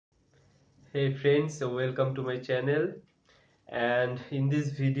Hey friends, so welcome to my channel, and in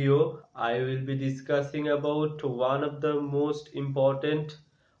this video I will be discussing about one of the most important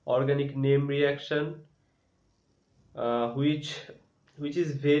organic name reaction, which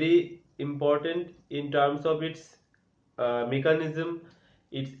is very important in terms of its mechanism,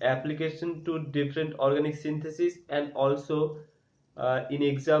 its application to different organic synthesis, and also in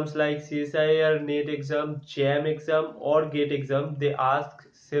exams like CSIR, NET exam, JAM exam or GATE exam, they ask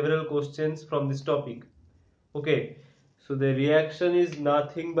several questions from this topic. Okay, so the reaction is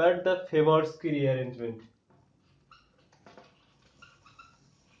nothing but the Favorskii rearrangement.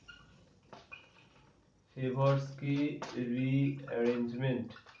 Favorskii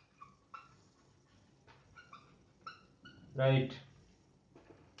rearrangement, right?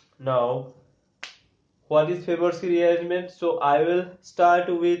 Now, what is Favorskii rearrangement? So I will start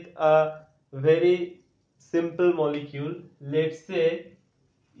with a very simple molecule. Let's say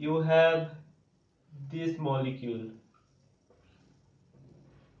you have this molecule.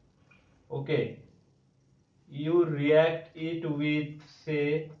 Okay, you react it with,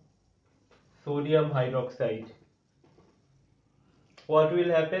 say, sodium hydroxide. What will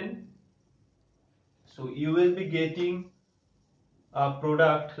happen? So you will be getting a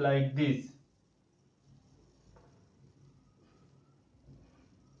product like this.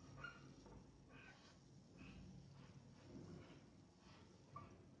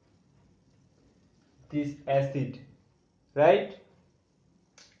 This acid, right?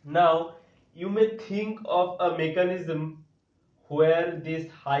 Now you may think of a mechanism where this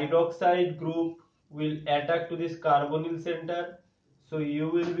hydroxide group will attack to this carbonyl center, so you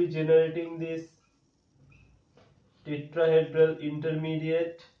will be generating this tetrahedral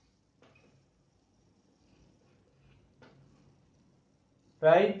intermediate,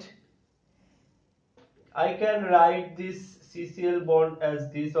 right? I can write this CCl bond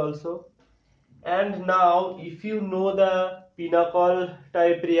as this also. And now if you know the pinacol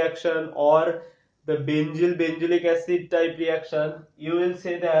type reaction or the benzylic acid type reaction, you will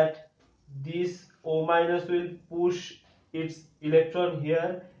say that this O minus will push its electron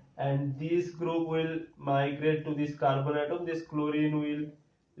here and this group will migrate to this carbon atom. This chlorine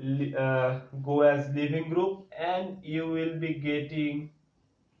will go as leaving group and you will be getting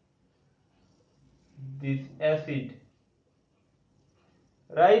this acid,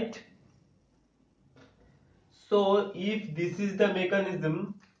 right? So if this is the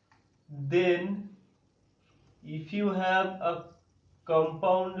mechanism, then if you have a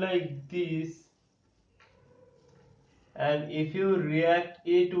compound like this and if you react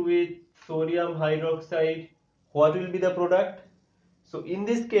it with sodium hydroxide, what will be the product? So in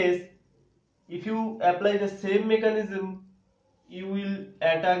this case, if you apply the same mechanism, you will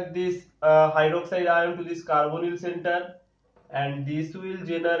attack this hydroxide ion to this carbonyl center and this will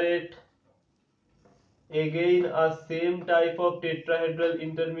generate again a same type of tetrahedral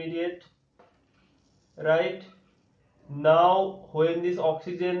intermediate, right? Now when this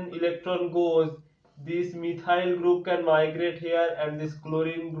oxygen electron goes, this methyl group can migrate here and this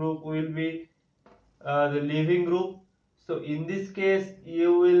chlorine group will be the leaving group. So in this case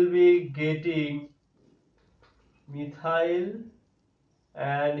you will be getting methyl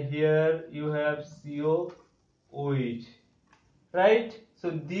and here you have COOH, right?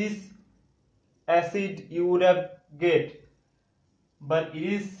 So this acid you would have get, but it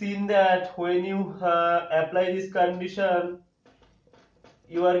is seen that when you apply this condition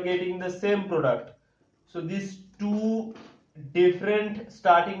you are getting the same product. So these two different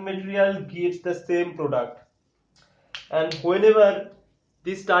starting material gives the same product, and whenever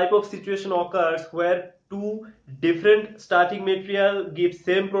this type of situation occurs where two different starting material give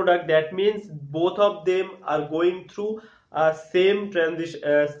same product, that means both of them are going through a same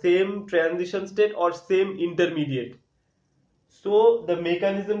transition state or same intermediate. So the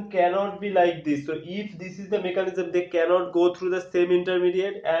mechanism cannot be like this. So if this is the mechanism, they cannot go through the same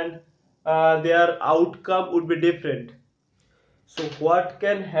intermediate and their outcome would be different. So what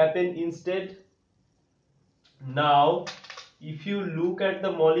can happen instead? Now if you look at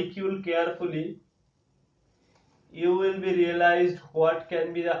the molecule carefully, you will be realized what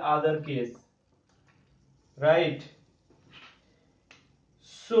can be the other case, right?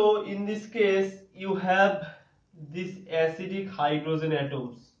 So in this case you have this acidic hydrogen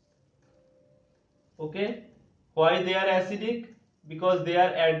atoms. Okay, why they are acidic? Because they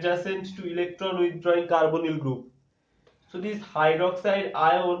are adjacent to electron withdrawing carbonyl group. So this hydroxide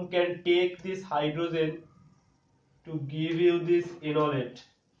ion can take this hydrogen to give you this enolate,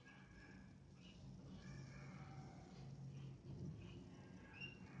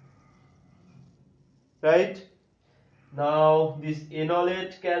 right? Now this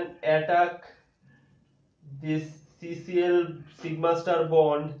enolate can attack this CCl sigma star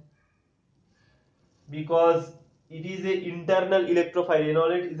bond because it is a internal electrophile.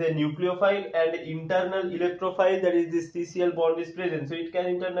 Enolate is a nucleophile and internal electrophile, that is this CCl bond is present, so it can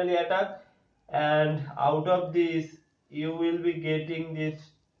internally attack, and out of this you will be getting this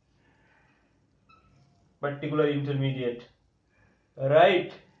particular intermediate,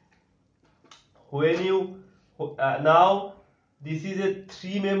 right? When you now this is a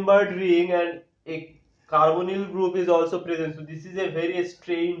three-membered ring and a carbonyl group is also present, so this is a very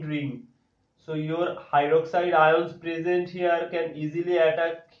strained ring, so your hydroxide ions present here can easily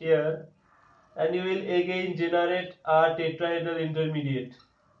attack here and you will again generate a tetrahedral intermediate.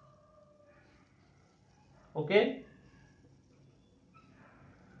 Okay,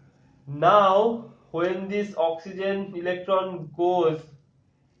 now when this oxygen electron goes,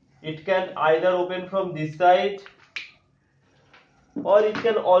 it can either open from this side or it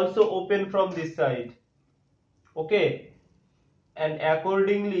can also open from this side. Okay, and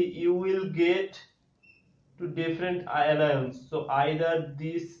accordingly you will get to different anions, so either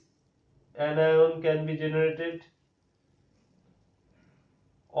this anion can be generated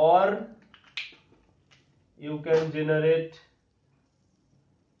or you can generate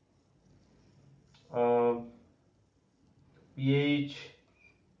uh, pH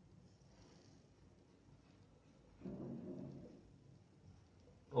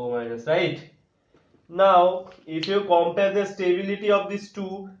O minus, right? Now if you compare the stability of these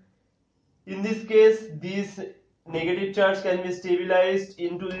two, in this case this negative charge can be stabilized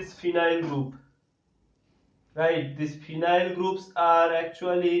into this phenyl group, right? These phenyl groups are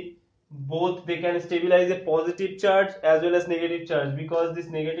actually both, they can stabilize a positive charge as well as negative charge, because this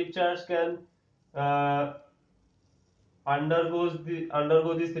negative charge can uh, undergo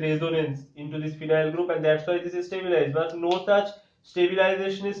this resonance into this phenyl group, and that's why this is stabilized, but no such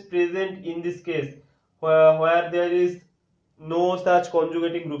stabilization is present in this case where there is no such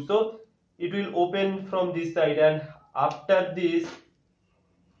conjugating group, so it will open from this side, and after this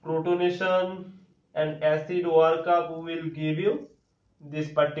protonation and acid workup will give you this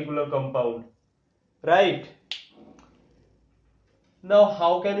particular compound, right? Now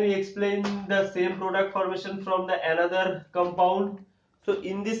how can we explain the same product formation from the another compound? So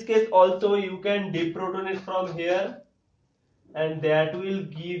in this case also you can deprotonate from here, and that will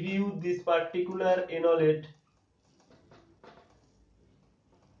give you this particular enolate.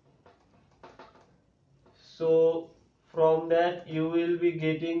 So from that you will be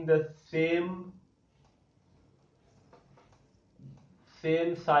getting the same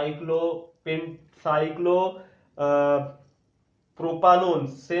cyclo propanone,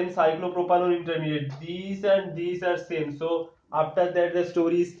 same cyclopropanone intermediate, these and these are same, so after that the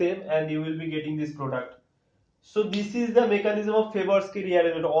story is same and you will be getting this product. So this is the mechanism of Favorskii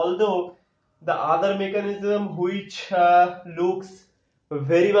rearrangement, although the other mechanism which looks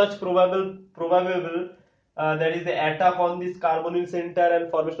very much probable, that is the attack on this carbonyl center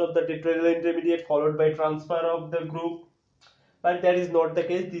and formation of the tetrahedral intermediate followed by transfer of the group, but that is not the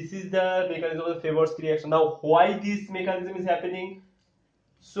case. This is the mechanism of the Favorskii reaction. Now why this mechanism is happening?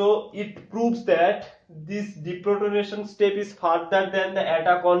 So it proves that this deprotonation step is further than the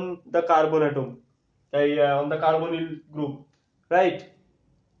attack on the carbon atom, on the carbonyl group, right?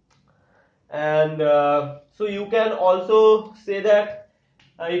 And so you can also say that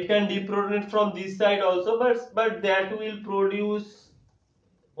it can deprotonate from this side also, but that will produce,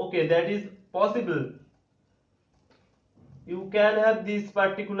 okay, that is possible, you can have this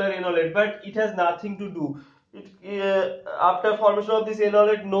particular enolate, but it has nothing to do. After formation of this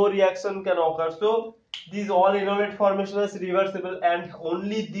enolate, no reaction can occur. So these all enolate formation is reversible, and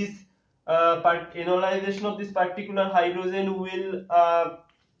only this enolization of this particular hydrogen will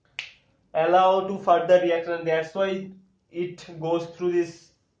allow to further reaction, and that's why it goes through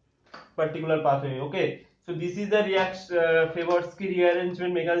this particular pathway. Okay, so this is the Favorskii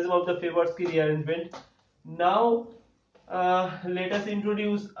rearrangement mechanism of the Favorskii rearrangement. Now let us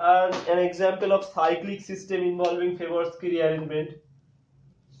introduce an example of cyclic system involving Favorskii rearrangement.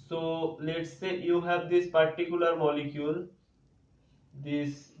 So let's say you have this particular molecule,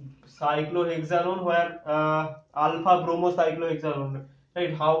 this cyclohexanone, where alpha bromocyclohexanone,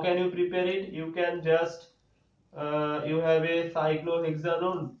 right? How can you prepare it? You can just you have a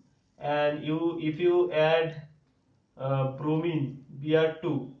cyclohexanone, and if you add bromine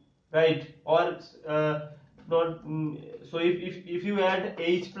Br2, right? Or not so if you add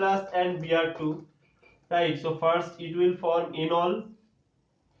H plus and Br2, right? So first it will form enol.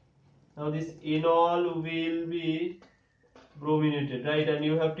 Now this enol will be brominated, right? And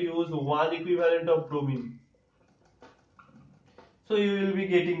you have to use one equivalent of bromine. So you will be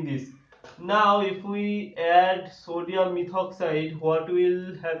getting this. Now if we add sodium methoxide, what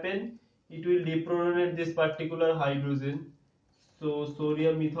will happen? It will deprotonate this particular hydrogen. So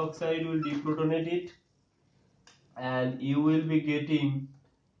sodium methoxide will deprotonate it, and you will be getting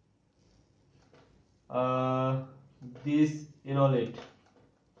uh, this enolate.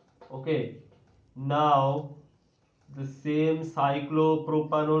 Okay, now the same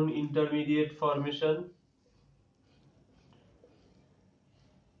cyclopropanone intermediate formation,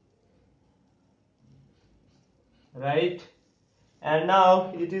 right? And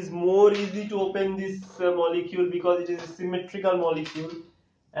now it is more easy to open this molecule because it is a symmetrical molecule,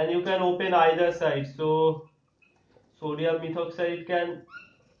 and you can open either side. So sodium methoxide can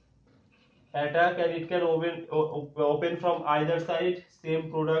attack, and it can open from either side. Same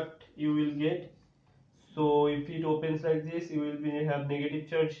product you will get. So if it opens like this, you will be have negative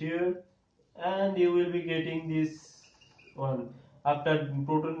charge here, and you will be getting this one. After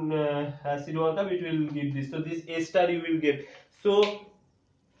proton acid one up, it will give this. So this A star you will get. So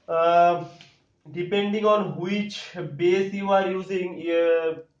uh, depending on which base you are using,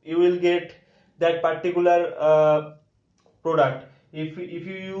 you will get that particular product. If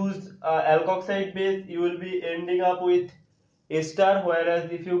you use alkoxide base, you will be ending up with A star,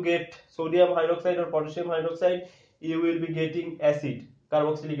 whereas if you get sodium hydroxide or potassium hydroxide, you will be getting acid,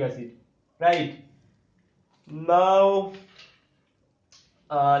 carboxylic acid, right? Now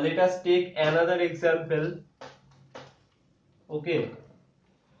let us take another example. Okay,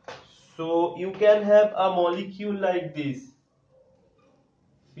 so you can have a molecule like this,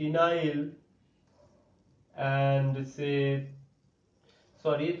 phenyl, and say,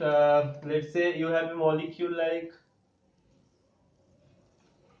 sorry, let's say you have a molecule like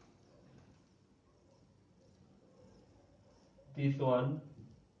this one.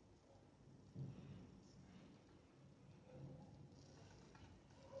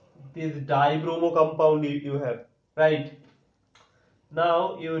 This dibromo compound you have, right?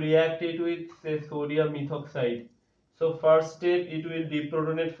 Now you react it with say sodium methoxide. So first step, it will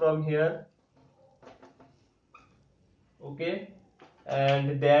deprotonate from here, okay,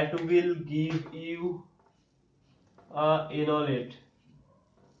 and that will give you a enolate.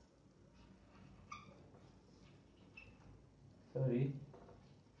 Sorry,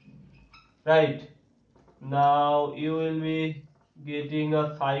 right? Now you will be getting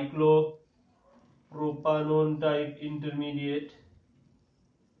a cyclopropanone type intermediate,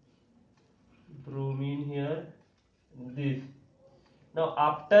 bromine here, this. Now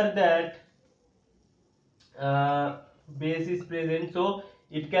after that, base is present, so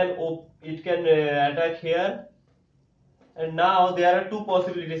it can attack here. And now there are two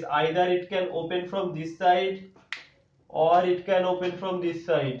possibilities: either it can open from this side, or it can open from this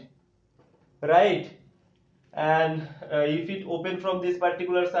side, right? And if it open from this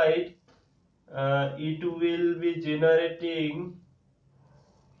particular side, it will be generating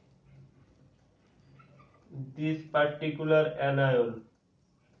this particular anion,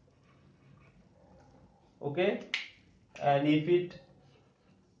 okay? And if it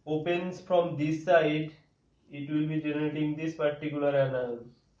opens from this side, it will be generating this particular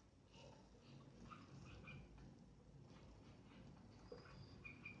anion.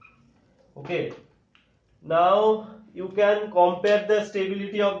 Okay, now you can compare the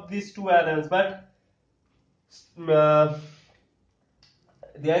stability of these two anions, but uh,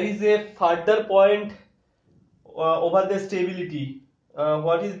 there is a further point over the stability.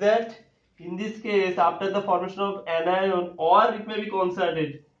 What is that? In this case, after the formation of anion, or it may be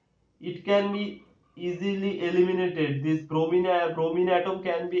concerted, it can be easily eliminated. This bromine atom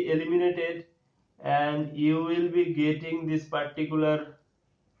can be eliminated, and you will be getting this particular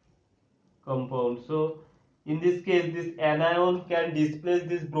compound. So in this case, this anion can displace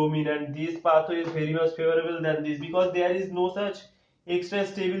this bromine, and this pathway is very much favorable than this, because there is no such extra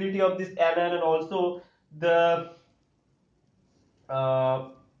stability of this anion, and also the uh,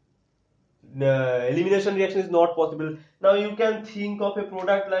 the elimination reaction is not possible. Now you can think of a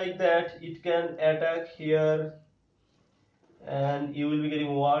product like that. It can attack here, and you will be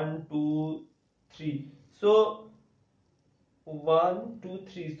getting 1 2 3. So 1 2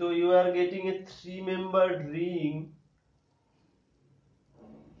 3, so you are getting a 3-membered ring,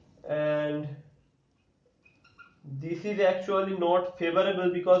 and this is actually not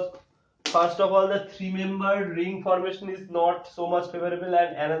favorable, because first of all, the 3-membered ring formation is not so much favorable,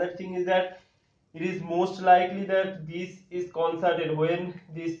 and another thing is that it is most likely that this is concerted. When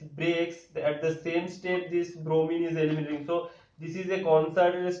this breaks, at the same step this bromine is eliminating. So this is a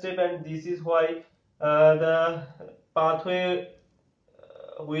concerted step, and this is why the pathway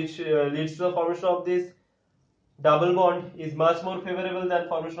which leads to the formation of this double bond is much more favorable than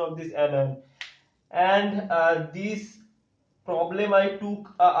formation of this anion. And this problem I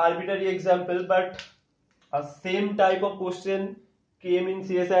took a arbitrary example, but a same type of question came in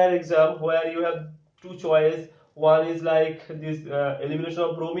CSIR exam where you have two choice. One is like this elimination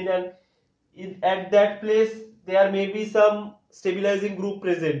of bromine, and at that place there may be some stabilizing group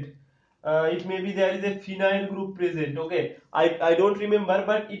present. It may be there is a phenyl group present. Okay, I don't remember,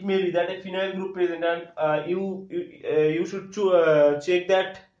 but it may be that a phenyl group present, and you should check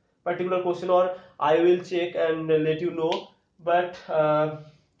that particular question, or I will check and let you know. But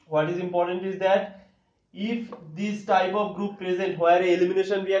what is important is that if this type of group present where a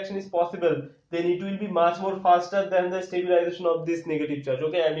elimination reaction is possible, then it will be much more faster than the stabilization of this negative charge.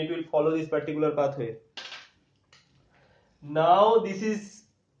 Okay, and it will follow this particular pathway. Now this is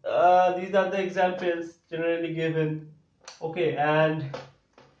these are the examples generally given. Okay, and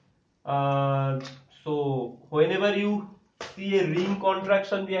uh, so whenever you see a ring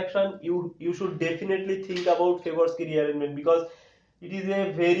contraction reaction, you should definitely think about Favorskii rearrangement, because it is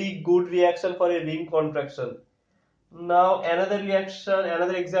a very good reaction for a ring contraction. Now another reaction,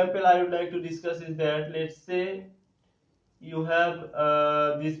 another example I would like to discuss is that, let's say you have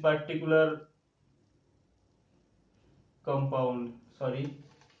this particular compound, sorry,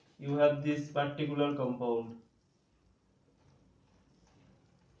 you have this particular compound.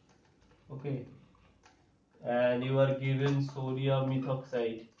 Okay, and you are given sodium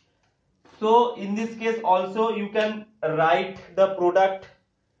methoxide. So in this case also you can write the product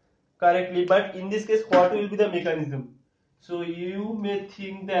correctly, but in this case what will be the mechanism? So you may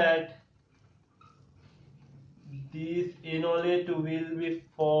think that this enolate will be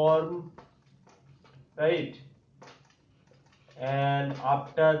formed, right, and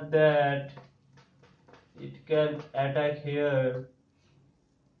after that it can attack here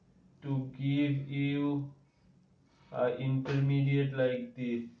to give you intermediate like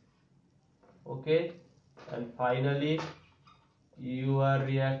this. Okay, and finally you are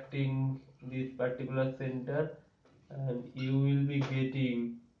reacting this particular center, and you will be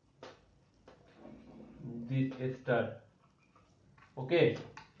getting this ester. Okay,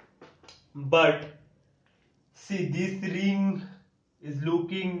 but see, this ring is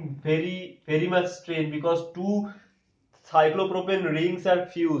looking very much strange because two cyclopropane rings are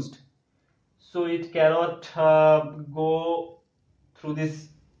fused, so it cannot go through this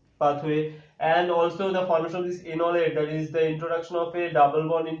pathway. And also the formation of this enolate, that is the introduction of a double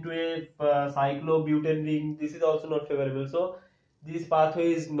bond into a cyclobutane ring, this is also not favorable. So this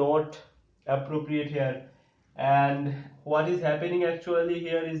pathway is not appropriate here. And what is happening actually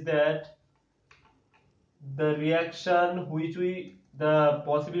here is that the reaction which we, the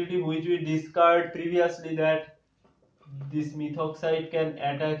possibility which we discard previously, that this methoxide can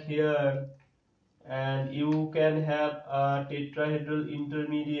attack here and you can have a tetrahedral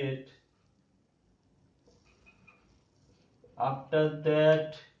intermediate. After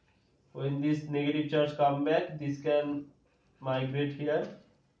that, when this negative charge come back, this can migrate here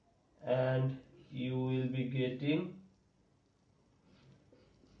and you will be getting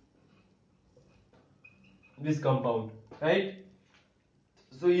this compound, right?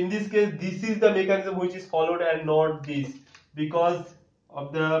 So in this case, this is the mechanism which is followed and not this, because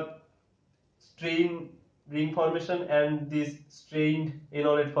of the strain ring formation and this strained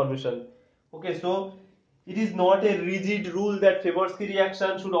enolate formation. Okay, so it is not a rigid rule that Favorskii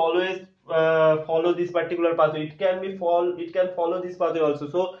reaction should always follow this particular pathway. It can be it can follow this pathway also.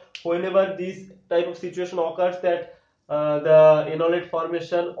 So whenever this type of situation occurs that the enolate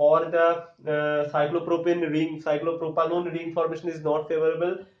formation or the cyclopropanone ring formation is not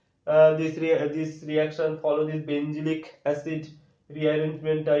favorable, this reaction follow this benzylic acid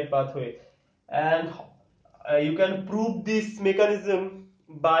rearrangement type pathway. And you can prove this mechanism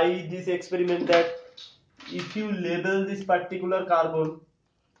by this experiment, that if you label this particular carbon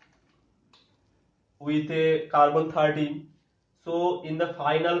with a carbon 13, so in the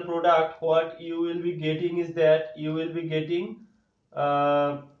final product what you will be getting is that you will be getting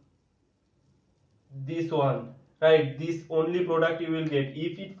uh, this one, right? This only product you will get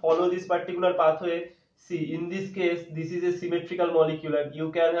if it follow this particular pathway. See, in this case this is a symmetrical molecule, and you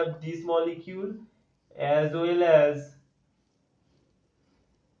can have this molecule as well as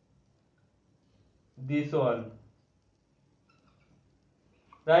this one,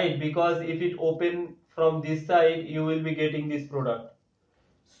 right? Because if it open from this side you will be getting this product.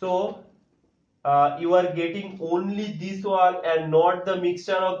 So you are getting only this one and not the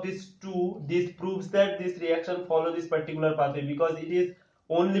mixture of these two. This proves that this reaction follow this particular pathway, because it is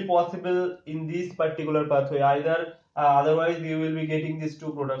only possible in this particular pathway. Either Otherwise you will be getting these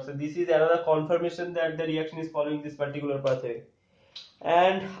two products. So this is another confirmation that the reaction is following this particular pathway.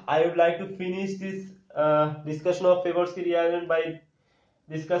 And I would like to finish this discussion of Favorskii rearrangement by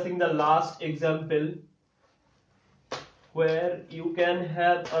discussing the last example, where you can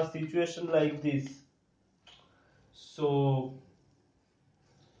have a situation like this. So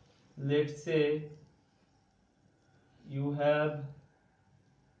let's say you have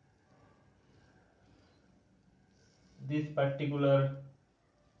this particular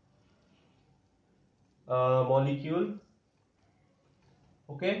molecule,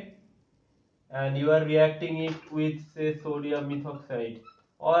 okay, and you are reacting it with, say, sodium methoxide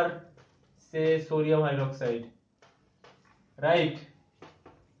or say sodium hydroxide, right?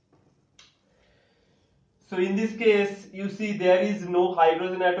 So in this case, you see there is no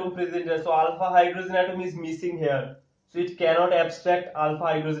hydrogen atom present here. So alpha hydrogen atom is missing here. So it cannot abstract alpha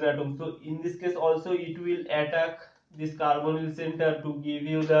hydrogen atom. So in this case also it will attack this carbonyl center to give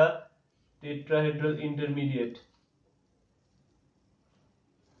you the tetrahedral intermediate.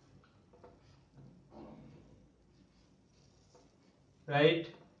 Right?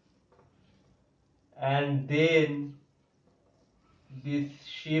 And then this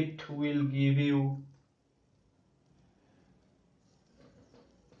shift will give you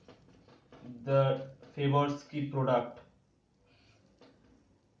the Favorskii product.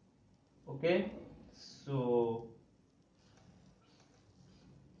 Okay, so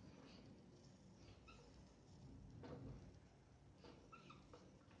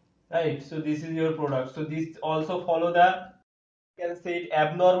right, so this is your product. So this also follow the, you can say it,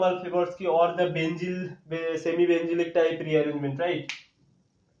 abnormal Favorskii or the benzyl semi-benzylic type rearrangement, right?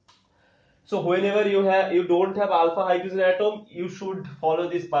 So whenever you don't have alpha hydrogen atom, you should follow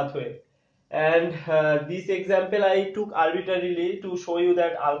this pathway. And this example I took arbitrarily to show you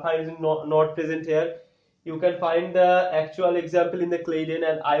that alpha is not present here. You can find the actual example in the Claydon,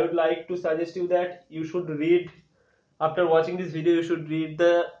 and I would like to suggest you that you should read, after watching this video, you should read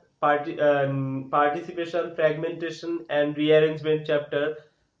the participation, fragmentation and rearrangement chapter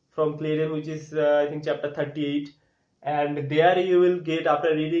from Claydon, which is I think chapter 38. And there you will get,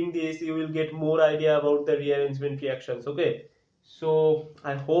 after reading this, you will get more idea about the rearrangement reactions. Okay, so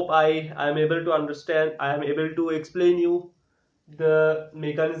I hope I am able to understand, I am able to explain you the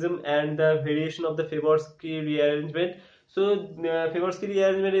mechanism and the variation of the Favorskii rearrangement. So Favorskii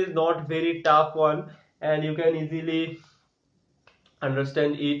rearrangement is not very tough one, and you can easily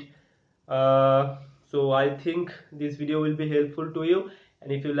understand it. So I think this video will be helpful to you,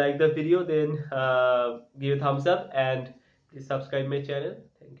 and if you like the video, then give a thumbs up and please subscribe my channel.